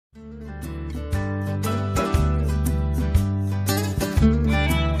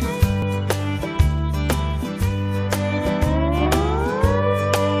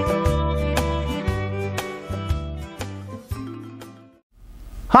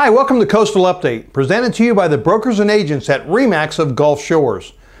Hi, welcome to Coastal Update, presented to you by the brokers and agents at RE/MAX of Gulf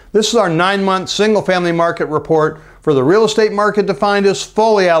Shores. This is our 9-month single-family market report for the real estate market defined as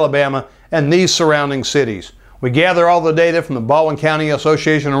Foley, Alabama, and these surrounding cities. We gather all the data from the Baldwin County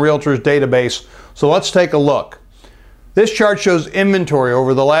Association of Realtors database, so let's take a look. This chart shows inventory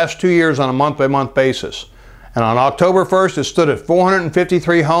over the last 2 years on a month-by-month basis. And on October 1st, it stood at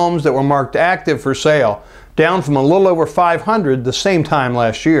 453 homes that were marked active for sale, down from a little over 500 the same time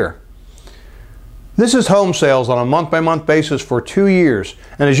last year. This is home sales on a month-by-month basis for 2 years,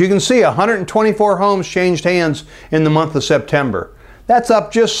 and as you can see, 124 homes changed hands in the month of September. That's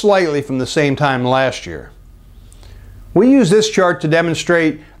up just slightly from the same time last year. We use this chart to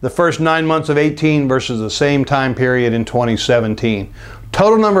demonstrate the first 9 months of 18 versus the same time period in 2017.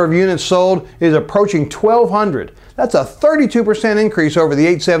 Total number of units sold is approaching 1,200. That's a 32% increase over the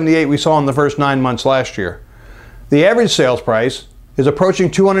 878 we saw in the first 9 months last year. The average sales price is approaching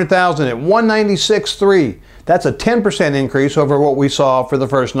 $200,000 at $196,300. That's a 10% increase over what we saw for the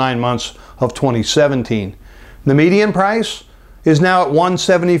first 9 months of 2017. The median price is now at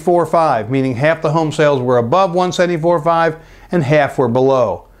 $174,500, meaning half the home sales were above $174,500 and half were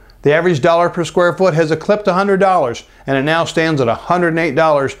below. The average dollar per square foot has eclipsed $100, and it now stands at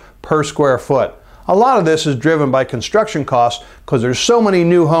 $108 per square foot. A lot of this is driven by construction costs because there's so many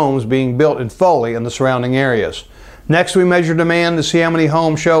new homes being built in Foley and the surrounding areas. Next, we measure demand to see how many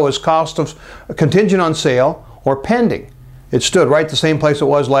homes show as cost of contingent on sale or pending. It stood right the same place it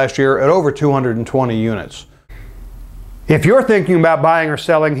was last year at over 220 units. If you're thinking about buying or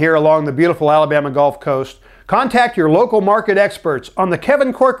selling here along the beautiful Alabama Gulf Coast, contact your local market experts on the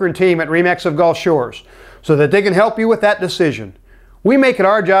Kevin Corcoran Team at RE/MAX of Gulf Shores so that they can help you with that decision. We make it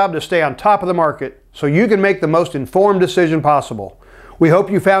our job to stay on top of the market so you can make the most informed decision possible. We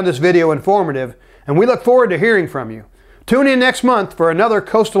hope you found this video informative, and we look forward to hearing from you. Tune in next month for another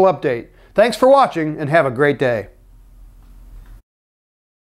Coastal Update. Thanks for watching and have a great day.